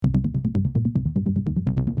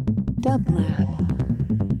Dublab.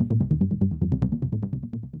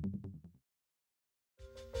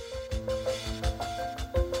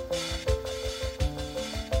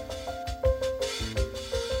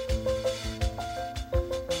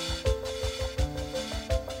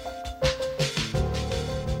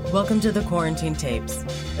 Welcome to the Quarantine Tapes,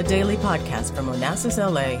 a daily podcast from Onassis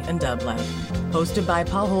LA and Dublab. Hosted by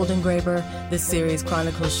Paul Holdengraber, this series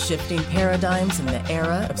chronicles shifting paradigms in the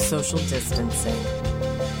era of social distancing.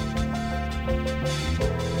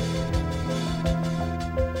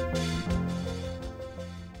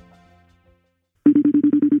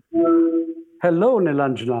 Hello,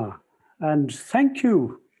 Nilanjana, and thank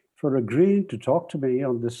you for agreeing to talk to me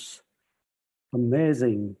on this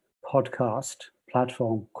amazing podcast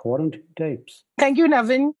platform, Quarantine Tapes. Thank you,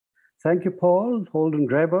 Navin. Thank you, Paul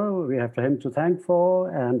Holdengraber. We have him to thank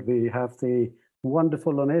for, and we have the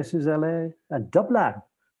wonderful Onassis LA and Dublab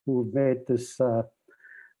who made this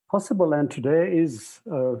possible. And today is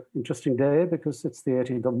an interesting day because it's the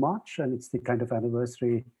 18th of March and it's the kind of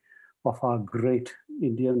anniversary of our great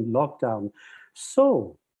Indian lockdown.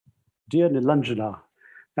 So, dear Nilanjana,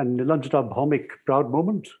 and Nilanjana Bhowmick, proud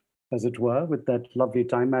moment, as it were, with that lovely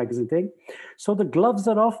Time magazine thing. So the gloves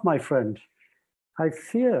are off, my friend. I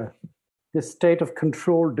fear this state of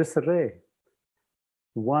controlled disarray,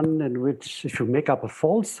 one in which if you make up a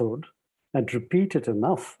falsehood and repeat it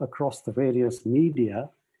enough across the various media,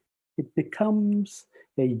 it becomes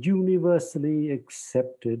a universally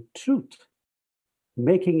accepted truth,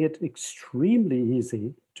 making it extremely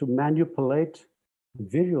easy to manipulate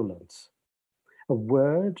virulence, a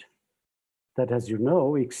word that, as you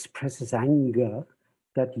know, expresses anger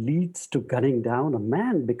that leads to gunning down a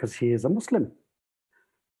man because he is a Muslim.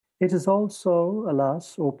 It is also,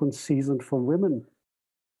 alas, open season for women.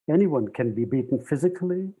 Anyone can be beaten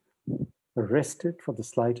physically, arrested for the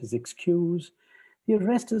slightest excuse. The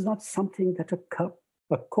arrest is not something that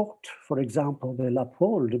a court, for example, will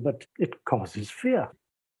uphold, but it causes fear.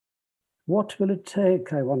 What will it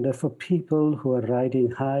take, I wonder, for people who are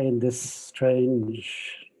riding high in this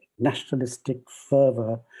strange nationalistic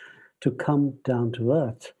fervor to come down to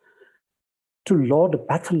earth? To laud a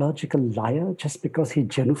pathological liar just because he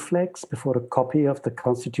genuflects before a copy of the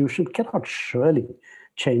Constitution cannot surely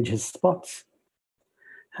change his spots.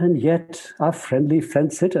 And yet our friendly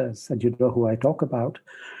fence-sitters, and you know who I talk about,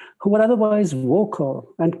 who are otherwise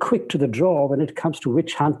vocal and quick to the draw when it comes to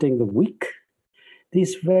witch-hunting the weak,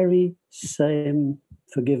 these very same,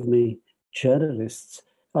 forgive me, journalists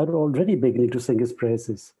are already beginning to sing his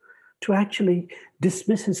praises, to actually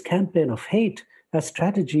dismiss his campaign of hate as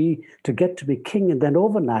strategy to get to be king and then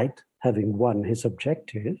overnight, having won his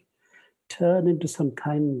objective, turn into some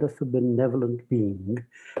kind of a benevolent being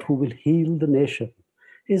who will heal the nation.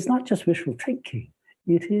 It is not just wishful thinking.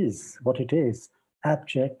 It is what it is,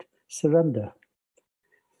 abject surrender.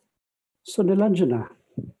 So Nilanjana,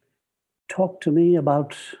 talk to me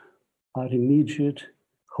about our immediate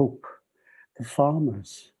hope, the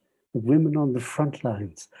farmers, the women on the front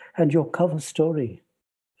lines, and your cover story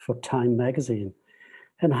for Time magazine,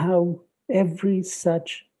 and how every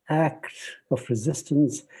such act of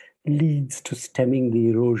resistance leads to stemming the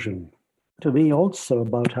erosion. To me also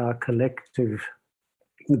about our collective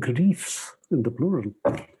griefs, in the plural,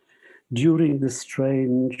 during this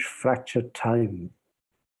strange fractured time,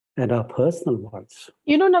 and our personal ones.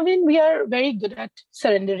 You know, Navin, we are very good at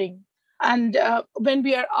surrendering. And when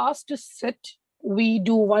we are asked to sit, we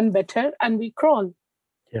do one better and we crawl.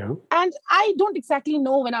 Yeah. And I don't exactly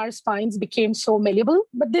know when our spines became so malleable,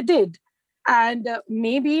 but they did. And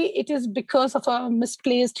maybe it is because of a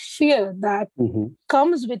misplaced fear that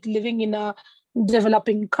comes with living in a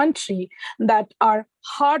developing country, that our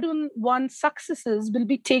hard-won successes will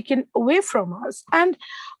be taken away from us. And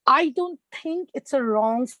I don't think it's a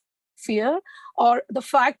wrong fear, or the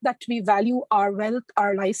fact that we value our wealth,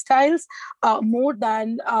 our lifestyles, more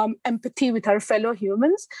than empathy with our fellow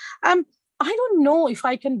humans. I don't know if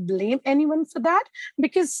I can blame anyone for that,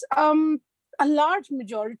 because a large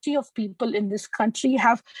majority of people in this country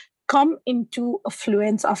have come into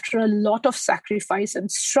affluence after a lot of sacrifice and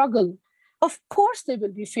struggle. Of course, they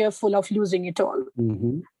will be fearful of losing it all.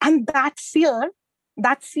 And that fear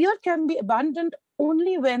can be abandoned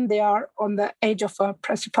only when they are on the edge of a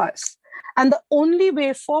precipice. And the only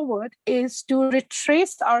way forward is to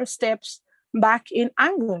retrace our steps back in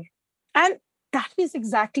anger. And that is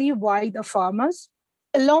exactly why the farmers,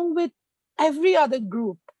 along with every other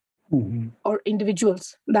group or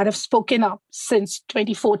individuals that have spoken up since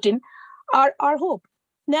 2014, are our hope.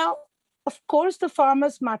 Now, of course, the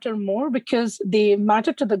farmers matter more because they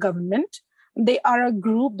matter to the government, They are a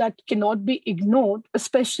group that cannot be ignored,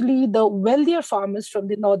 especially the wealthier farmers from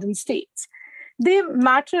the northern states. They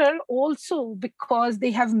matter also because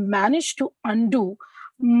they have managed to undo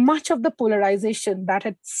much of the polarization that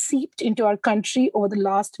had seeped into our country over the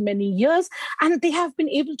last many years, and they have been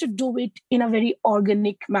able to do it in a very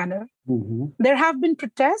organic manner. Mm-hmm. There have been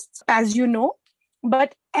protests, as you know,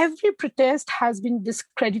 but every protest has been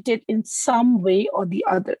discredited in some way or the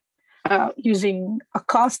other, using a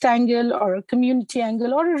caste angle or a community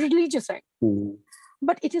angle or a religious angle. Mm-hmm.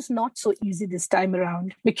 But it is not so easy this time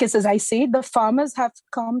around because, as I say, the farmers have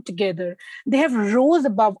come together. They have rose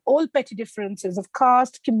above all petty differences of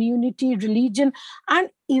caste, community, religion, and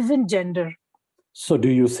even gender. So do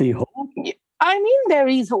you see hope? I mean, there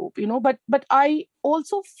is hope, but I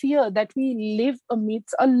also fear that we live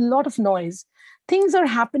amidst a lot of noise. Things are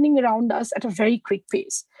happening around us at a very quick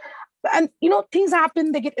pace. And, things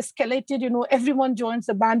happen, they get escalated, everyone joins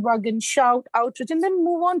the bandwagon, shout, outrage, and then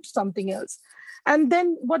move on to something else. And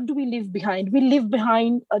then what do we leave behind? We leave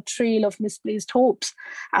behind a trail of misplaced hopes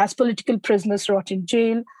as political prisoners rot in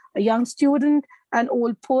jail, a young student, an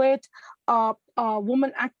old poet, a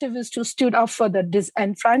woman activist who stood up for the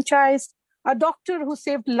disenfranchised, a doctor who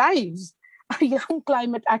saved lives, a young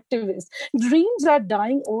climate activist. Dreams are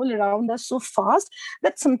dying all around us so fast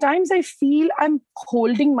that sometimes I feel I'm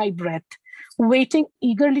holding my breath, waiting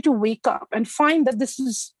eagerly to wake up and find that this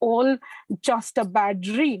is all just a bad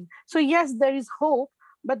dream. So yes, there is hope,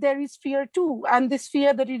 but there is fear too. And this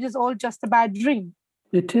fear that it is all just a bad dream.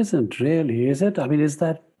 It isn't really, is it? I mean,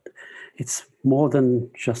 it's more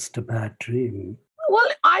than just a bad dream? Well,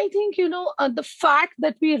 I think, the fact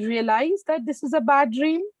that we realize that this is a bad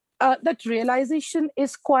dream, that realization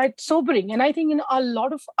is quite sobering. And I think, a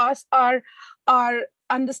lot of us are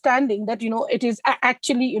understanding that, it is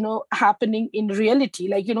actually, happening in reality.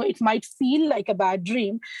 Like, it might feel like a bad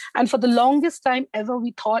dream. And for the longest time ever,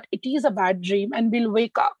 we thought it is a bad dream and we'll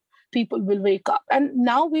wake up. People will wake up. And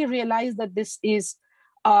now we realize that this is,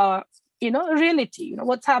 reality.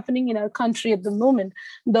 What's happening in our country at the moment,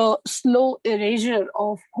 the slow erasure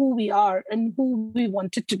of who we are and who we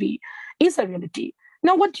wanted to be is a reality.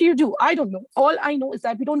 Now, what do? I don't know. All I know is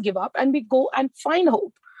that we don't give up and we go and find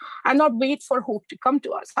hope and not wait for hope to come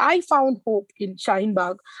to us. I found hope in Shaheen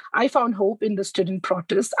Bagh. I found hope in the student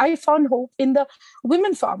protests. I found hope in the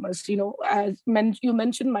women farmers. As you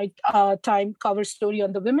mentioned my Time cover story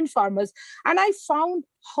on the women farmers. And I found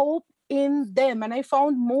hope in them. And I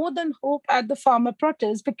found more than hope at the farmer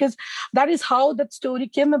protests, because that is how that story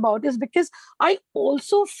came about, is because I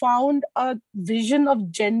also found a vision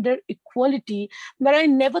of gender equality that I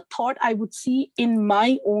never thought I would see in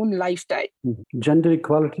my own lifetime. Gender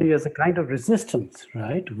equality as a kind of resistance,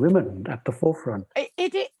 right? Women at the forefront.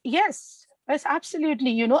 Yes. Yes,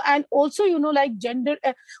 absolutely. And also, like gender,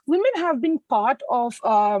 women have been part of,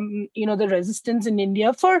 the resistance in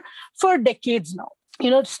India for decades now.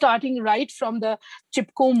 Starting right from the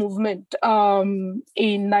Chipko movement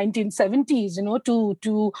in 1970s,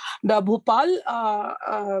 to the Bhopal,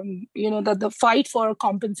 the fight for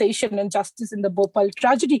compensation and justice in the Bhopal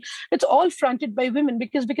tragedy. It's all fronted by women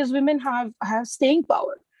because women have staying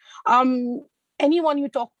power. Anyone you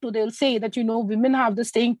talk to, they'll say that, women have the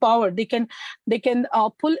staying power. They can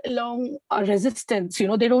pull along resistance.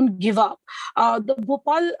 They don't give up. The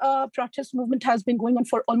Bhopal protest movement has been going on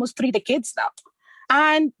for almost 3 decades now.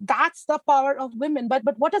 And that's the power of women. But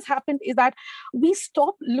what has happened is that we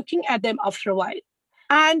stopped looking at them after a while.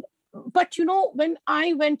 But when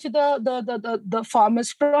I went to the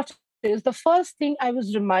farmers' protest, the first thing I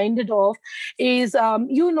was reminded of is,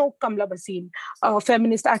 Kamla Bhasin, a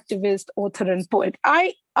feminist activist, author, and poet.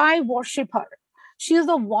 I worship her. She is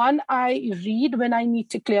the one I read when I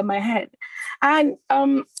need to clear my head. And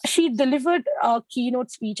she delivered a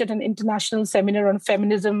keynote speech at an international seminar on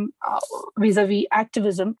feminism vis-a-vis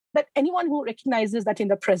activism, that anyone who recognizes that in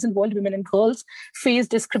the present world, women and girls face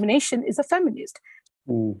discrimination is a feminist.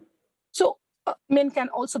 So men can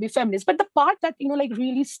also be feminists. But the part that,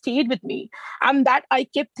 really stayed with me, and that I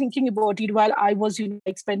kept thinking about it while I was,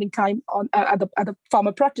 spending time on at the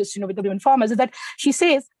farmer protest, with the women farmers, is that she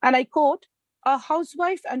says, and I quote, "A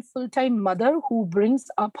housewife and full-time mother who brings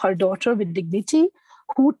up her daughter with dignity,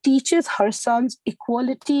 who teaches her sons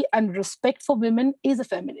equality and respect for women, is a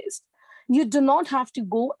feminist. You do not have to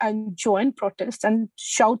go and join protests and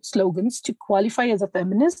shout slogans to qualify as a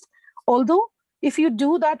feminist. Although, if you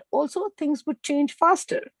do that, also things would change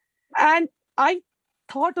faster." And I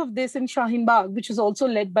thought of this in Shaheen Bagh, which is also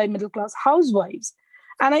led by middle-class housewives.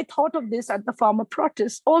 And I thought of this at the farmer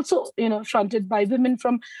protests, also, fronted by women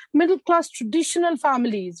from middle-class traditional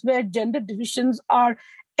families where gender divisions are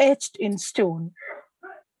etched in stone.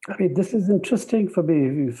 I mean, this is interesting for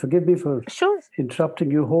me. Forgive me for Sure. interrupting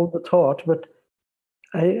you. Hold the thought, but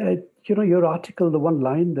your article, the one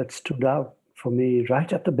line that stood out for me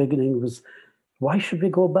right at the beginning was, "Why should we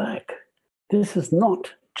go back? This is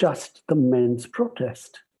not just the men's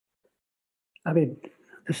protest." I mean,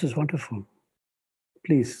 this is wonderful.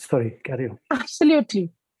 Please, sorry, carry on.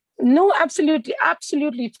 Absolutely. No, absolutely.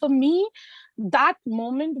 Absolutely. For me, that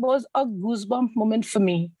moment was a goosebump moment for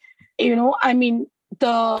me. I mean,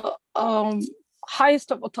 the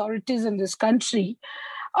highest of authorities in this country,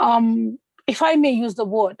 if I may use the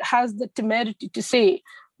word, has the temerity to say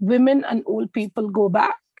women and old people go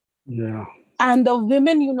back. Yeah. And the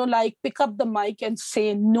women, pick up the mic and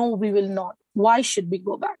say, no, we will not. Why should we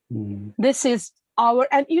go back? This is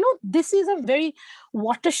and this is a very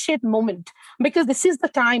watershed moment, because this is the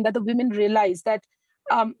time that the women realize that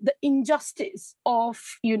the injustice of,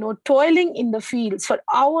 toiling in the fields for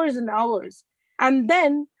hours and hours. And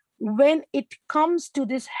then when it comes to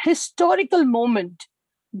this historical moment,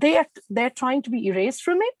 they're trying to be erased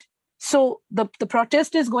from it. So the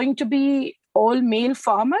protest is going to be all male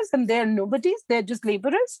farmers, and they're nobodies. They're just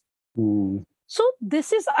laborers. So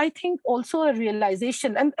this is, I think, also a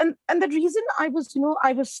realization. And the reason I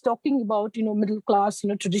was talking about, middle class,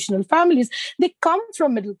 traditional families, they come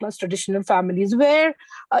from middle class traditional families where,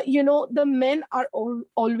 the men are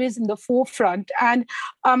always in the forefront, and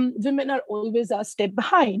women are always a step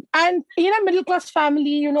behind. And in a middle class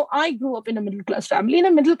family, I grew up in a middle class family. In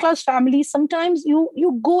a middle class family, sometimes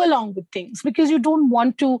you go along with things because you don't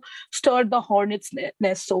want to stir the hornet's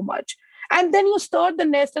nest so much. And then you start the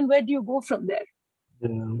nest, and where do you go from there?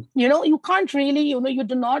 Yeah. You can't really, you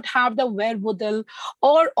do not have the wherewithal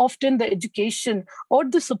or often the education or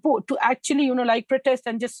the support to actually, protest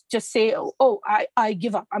and just say, I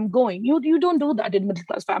give up, I'm going. You don't do that in middle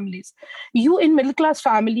class families. In middle class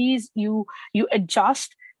families, you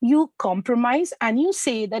adjust, you compromise, and you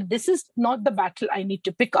say that this is not the battle I need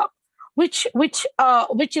to pick up, which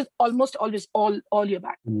is almost always all your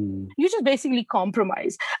back. You just basically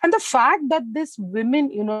compromise. And the fact that this women,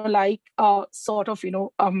 sort of,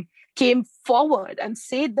 came forward and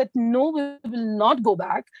said that no, we will not go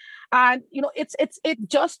back. And, it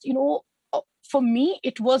just, for me,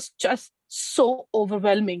 it was just so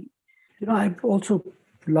overwhelming. I'd also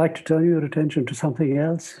like to turn your attention to something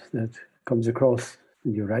else that comes across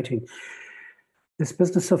in your writing. This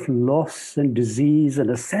business of loss and disease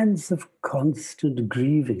and a sense of constant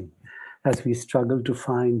grieving as we struggle to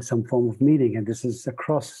find some form of meaning, and this is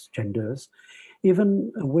across genders,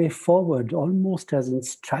 even a way forward, almost as in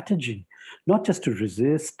strategy, not just to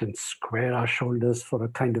resist and square our shoulders for a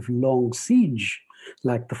kind of long siege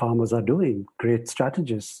like the farmers are doing, great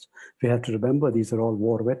strategists. We have to remember these are all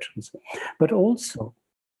war veterans, but also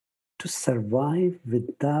to survive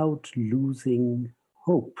without losing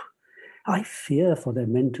hope. I fear for their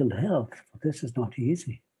mental health. This is not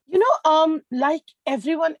easy. Like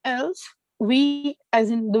everyone else, we,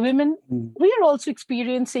 as in the women, we are also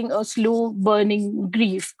experiencing a slow burning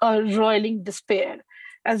grief, a roiling despair,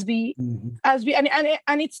 as we,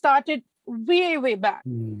 and it started way back,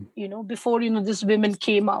 before, this women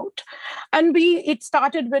came out. And it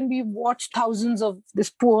started when we watched thousands of these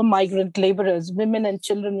poor migrant laborers, women and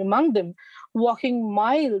children among them, walking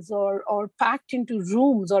miles or packed into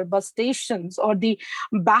rooms or bus stations or the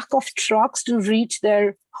back of trucks to reach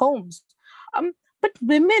their homes. But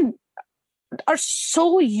women are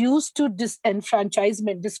so used to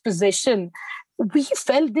disenfranchisement, dispossession. We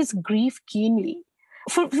felt this grief keenly.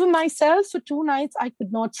 For myself, for 2 nights, I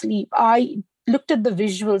could not sleep. I looked at the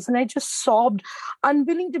visuals and I just sobbed,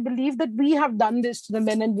 unwilling to believe that we have done this to the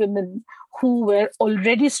men and women who were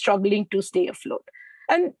already struggling to stay afloat.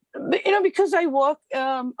 And, because I work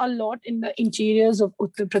a lot in the interiors of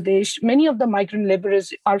Uttar Pradesh, many of the migrant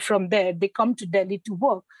laborers are from there. They come to Delhi to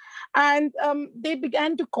work. And they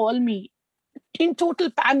began to call me in total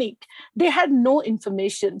panic. They had no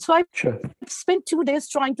information. So I spent 2 days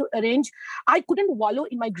trying to arrange. I couldn't wallow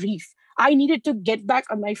in my grief. I needed to get back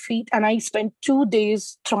on my feet, and I spent 2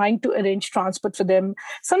 days trying to arrange transport for them.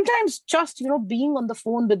 Sometimes just, being on the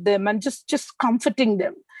phone with them and just comforting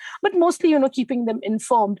them, but mostly, keeping them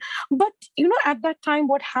informed. But, at that time,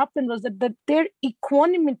 what happened was that their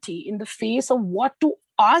equanimity in the face of what to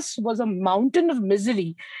us was a mountain of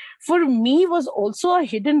misery, for me was also a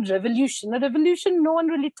hidden revolution, a revolution no one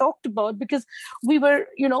really talked about because we were,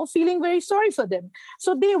 feeling very sorry for them.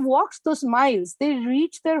 So they walked those miles, they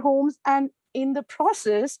reached their homes, and in the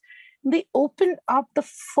process, they opened up the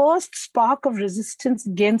first spark of resistance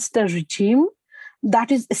against the regime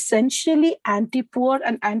that is essentially anti-poor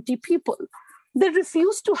and anti-people. They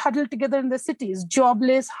refused to huddle together in the cities,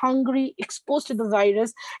 jobless, hungry, exposed to the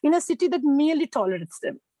virus, in a city that merely tolerates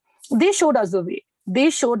them. They showed us the way.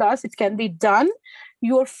 They showed us it can be done.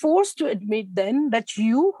 You are forced to admit then that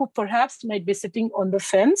you, who perhaps might be sitting on the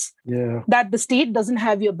fence, that the state doesn't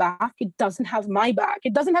have your back, it doesn't have my back,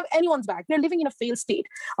 it doesn't have anyone's back. We're living in a failed state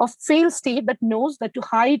that knows that to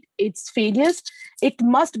hide its failures, it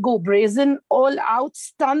must go brazen, all out,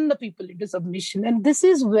 stun the people into submission. And this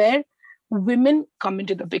is where women come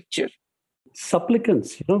into the picture.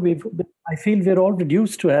 Supplicants, I feel we're all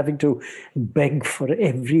reduced to having to beg for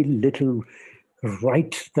every little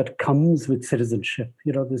right that comes with citizenship,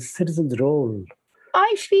 the citizen's role.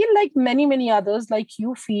 I feel like many, many others like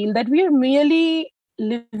you feel that we are merely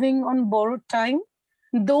living on borrowed time.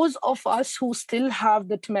 Those of us who still have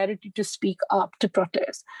the temerity to speak up, to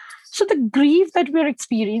protest. So the grief that we're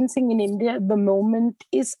experiencing in India at the moment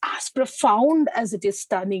is as profound as it is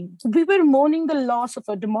stunning. We were mourning the loss of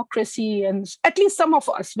a democracy, and at least some of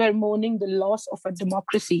us were mourning the loss of a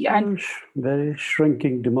democracy. And very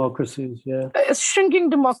shrinking democracies, shrinking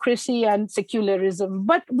democracy and secularism.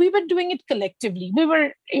 But we were doing it collectively. We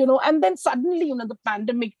were, and then suddenly, the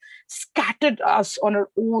pandemic scattered us on our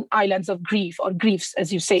own islands of grief, or griefs,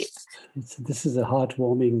 as you say. This is a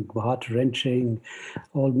heartwarming, heart-wrenching,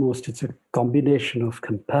 almost, it's a combination of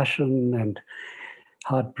compassion and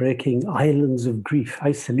heartbreaking islands of grief.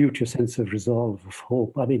 I salute your sense of resolve, of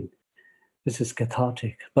hope. I mean, this is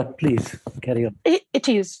cathartic, but please carry on. It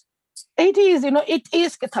is. It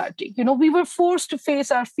is cathartic. We were forced to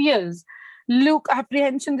face our fears, look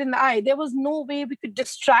apprehensions in the eye. There was no way we could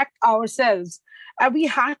distract ourselves. We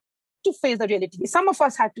had to face the reality. Some of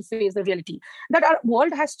us had to face the reality that our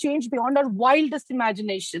world has changed beyond our wildest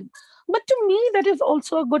imagination. But to me, that is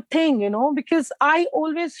also a good thing, because I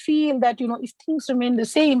always feel that, if things remain the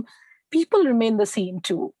same, people remain the same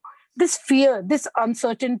too. This fear, this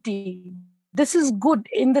uncertainty, this is good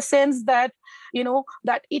in the sense that,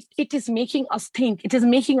 that it is making us think, it is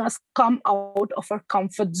making us come out of our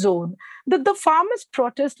comfort zone. That the farmers'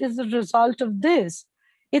 protest is a result of this.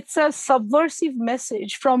 It's a subversive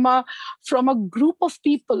message from a group of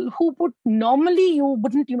people who would normally, you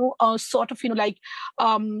wouldn't,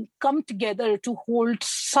 come together to hold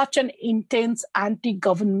such an intense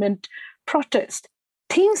anti-government protest.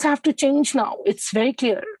 Things have to change now. It's very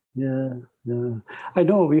clear. Yeah. I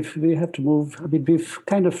know we have to move. I mean, we've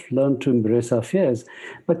kind of learned to embrace our fears,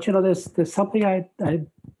 but there's something I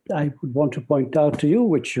would want to point out to you,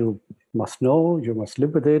 which you must know, you must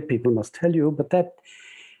live with it, people must tell you, but that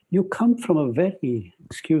you come from a very,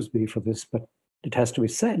 excuse me for this, but it has to be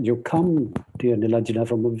said, you come, dear Nilanjana,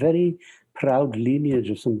 from a very proud lineage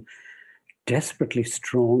of some desperately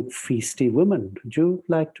strong, feisty women. Would you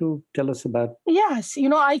like to tell us about? Yes,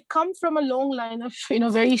 I come from a long line of,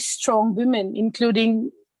 very strong women,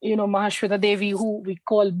 including, Mahashweta Devi, who we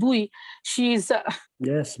call Bui. She's...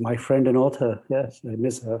 Yes, my friend and author. Yes, I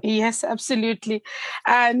miss her. Yes, absolutely.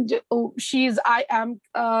 And I am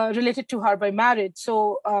related to her by marriage.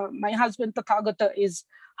 So my husband, Tathagata, is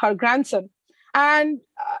her grandson. And,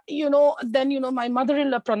 then, my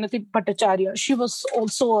mother-in-law, Pranati Bhattacharya, she was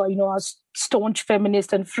also, a staunch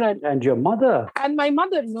feminist and friend. And your mother? And my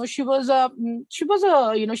mother, she was one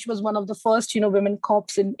of the first, women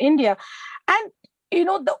cops in India. And,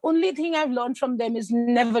 the only thing I've learned from them is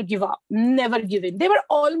never give up, never give in. They were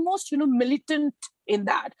almost, militant in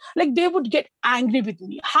that. Like, they would get angry with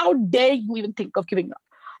me. How dare you even think of giving up?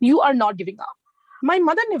 You are not giving up. My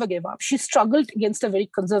mother never gave up. She struggled against a very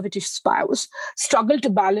conservative spouse, struggled to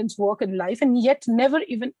balance work and life, and yet never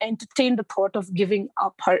even entertained the thought of giving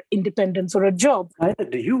up her independence or a job. Neither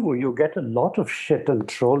do you. You get a lot of shit and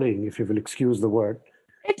trolling, if you will excuse the word.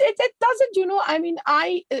 It doesn't,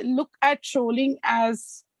 I look at trolling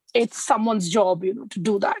as it's someone's job, to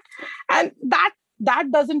do that. And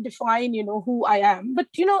that doesn't define, who I am. But,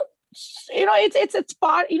 it's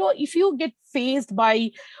part, if you get fazed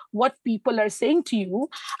by what people are saying to you,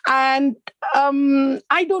 and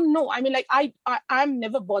I don't know. I'm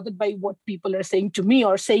never bothered by what people are saying to me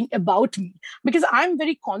or saying about me, because I'm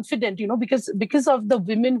very confident, because of the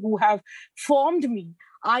women who have formed me.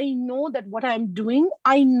 I know that what I'm doing,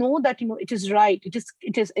 I know that, it is right. It is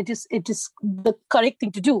the correct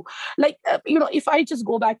thing to do. Like, if I just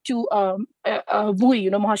go back to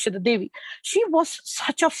Bui, Mahashweta Devi, she was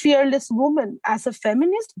such a fearless woman as a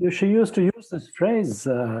feminist. She used to use this phrase,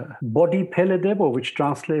 body pele debo, which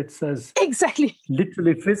translates as exactly,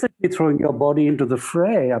 literally physically throwing your body into the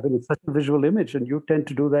fray. I mean, it's such a visual image, and you tend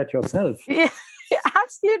to do that yourself. Yeah,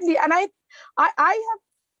 absolutely. And I have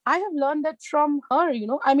I have learned that from her,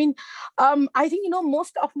 I think,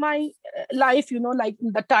 most of my life, like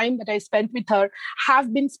the time that I spent with her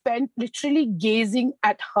have been spent literally gazing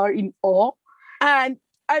at her in awe. And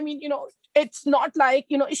I mean, it's not like,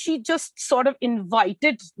 she just sort of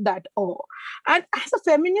invited that awe. And as a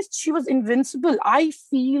feminist, she was invincible. I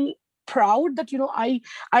feel proud that,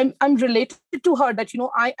 I'm related to her, that,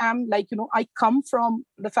 I am like, I come from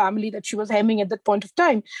the family that she was hemming at that point of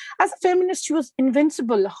time. As a feminist, she was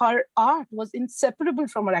invincible. Her art was inseparable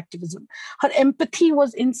from her activism. Her empathy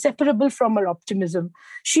was inseparable from her optimism.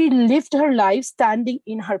 She lived her life standing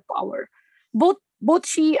in her power. Both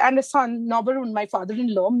she and her son, Nobarun, my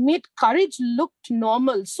father-in-law, made courage look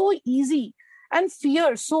normal, so easy, and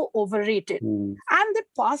fear so overrated. And they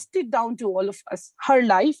passed it down to all of us. Her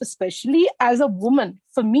life, especially as a woman,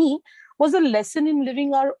 for me, was a lesson in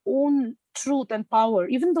living our own truth and power,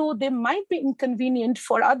 even though they might be inconvenient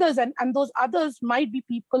for others, and those others might be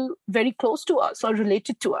people very close to us or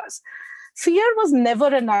related to us. Fear was never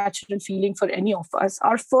a natural feeling for any of us.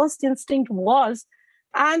 Our first instinct was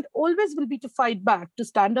and always will be to fight back, to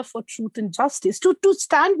stand up for truth and justice, to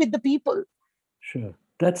stand with the people. Sure.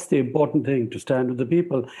 That's the important thing, to stand with the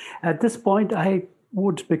people. At this point, I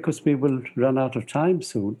would, because we will run out of time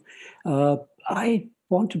soon, I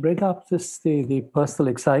want to bring up the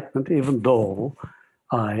personal excitement, even though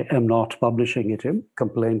I am not publishing it in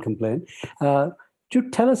Complain. Do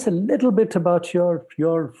tell us a little bit about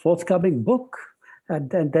your forthcoming book, and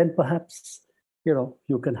then perhaps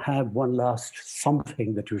you can have one last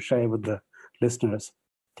something that you share with the listeners.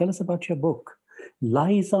 Tell us about your book.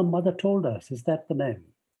 Lies Our Mother Told Us. Is that the name?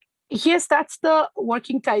 Yes, that's the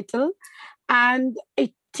working title. And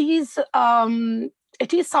it is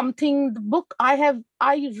something, the book I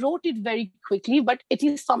wrote it very quickly, but it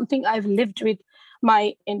is something I've lived with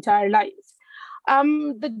my entire life.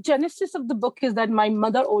 The genesis of the book is that my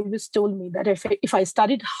mother always told me that if I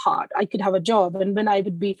studied hard, I could have a job. And when I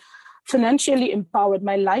would be financially empowered,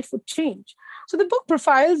 my life would change. So the book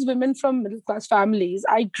profiles women from middle-class families.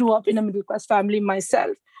 I grew up in a middle-class family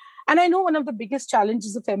myself. And I know one of the biggest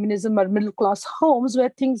challenges of feminism are middle-class homes where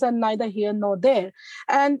things are neither here nor there.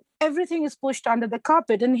 And everything is pushed under the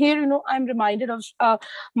carpet. And here, I'm reminded of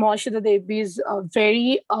Moshada Devi's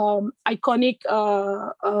very iconic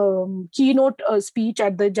keynote speech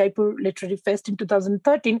at the Jaipur Literary Fest in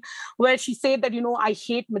 2013, where she said that, I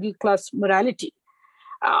hate middle-class morality.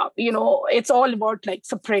 It's all about like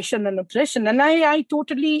suppression and oppression. And I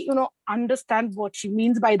totally, understand what she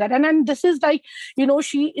means by that. And this is like,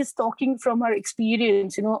 she is talking from her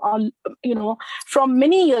experience, from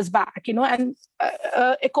many years back, and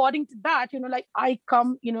according to that, like I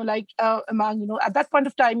come, among, at that point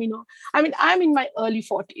of time, I'm in my early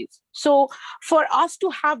 40s. So for us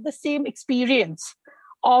to have the same experience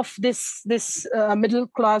of this middle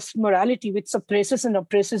class morality which suppresses and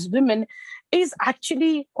oppresses women is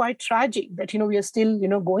actually quite tragic that we are still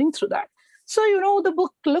going through that. So the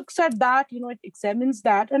book looks at that, it examines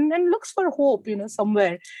that, and then looks for hope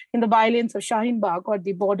somewhere in the violence of Shaheen Bagh or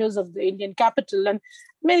the borders of the Indian capital and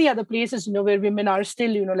many other places where women are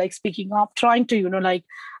still like speaking up, trying to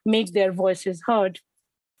make their voices heard.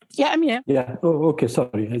 Yeah, I'm here. Yeah. Oh, okay.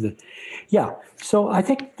 Sorry. Yeah. So I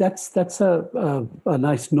think that's a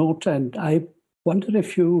nice note, and I wonder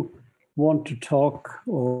if you want to talk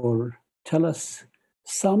or tell us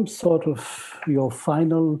some sort of your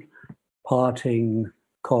final parting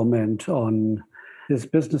comment on this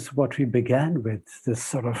business, what we began with, this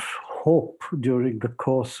sort of hope during the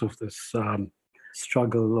course of this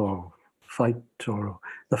struggle or fight, or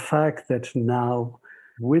the fact that now,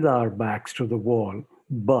 with our backs to the wall,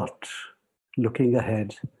 but looking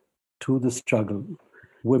ahead to the struggle,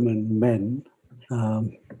 women, men.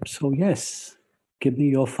 So yes, give me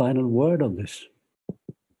your final word on this.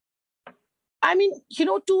 I mean,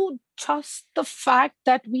 to just the fact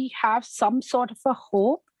that we have some sort of a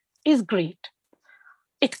hope is great.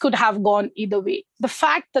 It could have gone either way. The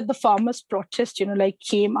fact that the farmers' protest,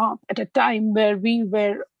 came up at a time where we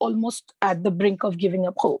were almost at the brink of giving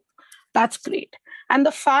up hope, that's great. And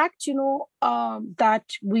the fact, that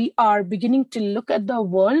we are beginning to look at the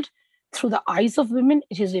world through the eyes of women,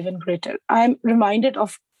 it is even greater. I'm reminded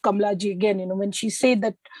of Kamlaji again, when she said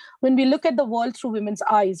that when we look at the world through women's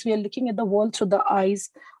eyes, we are looking at the world through the eyes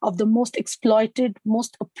of the most exploited,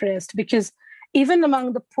 most oppressed, because even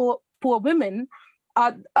among the poor women,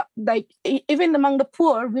 even among the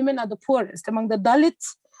poor, women are the poorest. Among the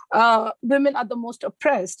Dalits, women are the most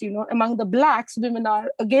oppressed. Among the Blacks, women are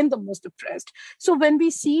again the most oppressed. So when we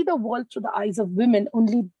see the world through the eyes of women,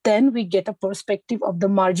 only then we get a perspective of the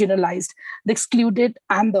marginalized, the excluded,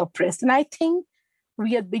 and the oppressed. And I think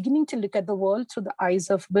we are beginning to look at the world through the eyes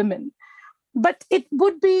of women. But it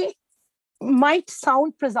might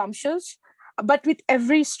sound presumptuous, but with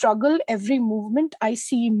every struggle, every movement, I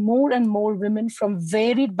see more and more women from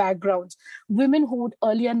varied backgrounds, women who would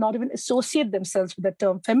earlier not even associate themselves with the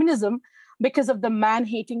term feminism because of the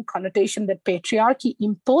man-hating connotation that patriarchy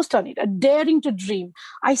imposed on it, a daring to dream.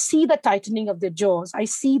 I see the tightening of their jaws. I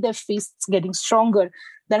see their fists getting stronger.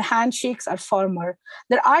 Their handshakes are firmer.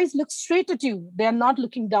 Their eyes look straight at you. They are not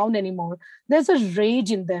looking down anymore. There's a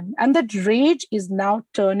rage in them. And that rage is now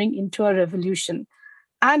turning into a revolution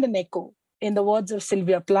and an echo. In the words of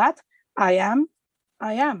Sylvia Plath, I am.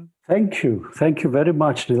 Thank you. Thank you very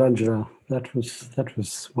much, Nilanjana. That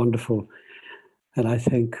was wonderful. And I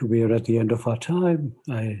think we are at the end of our time.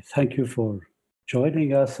 I thank you for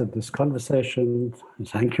joining us in this conversation. And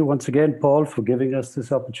thank you once again, Paul, for giving us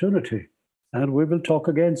this opportunity. And we will talk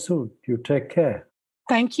again soon. You take care.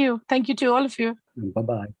 Thank you. Thank you to all of you. And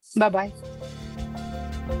bye-bye. Bye-bye.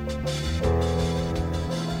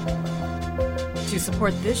 To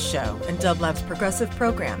support this show and Dublab's progressive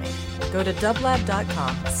programming, go to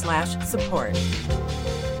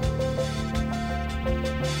dublab.com/support.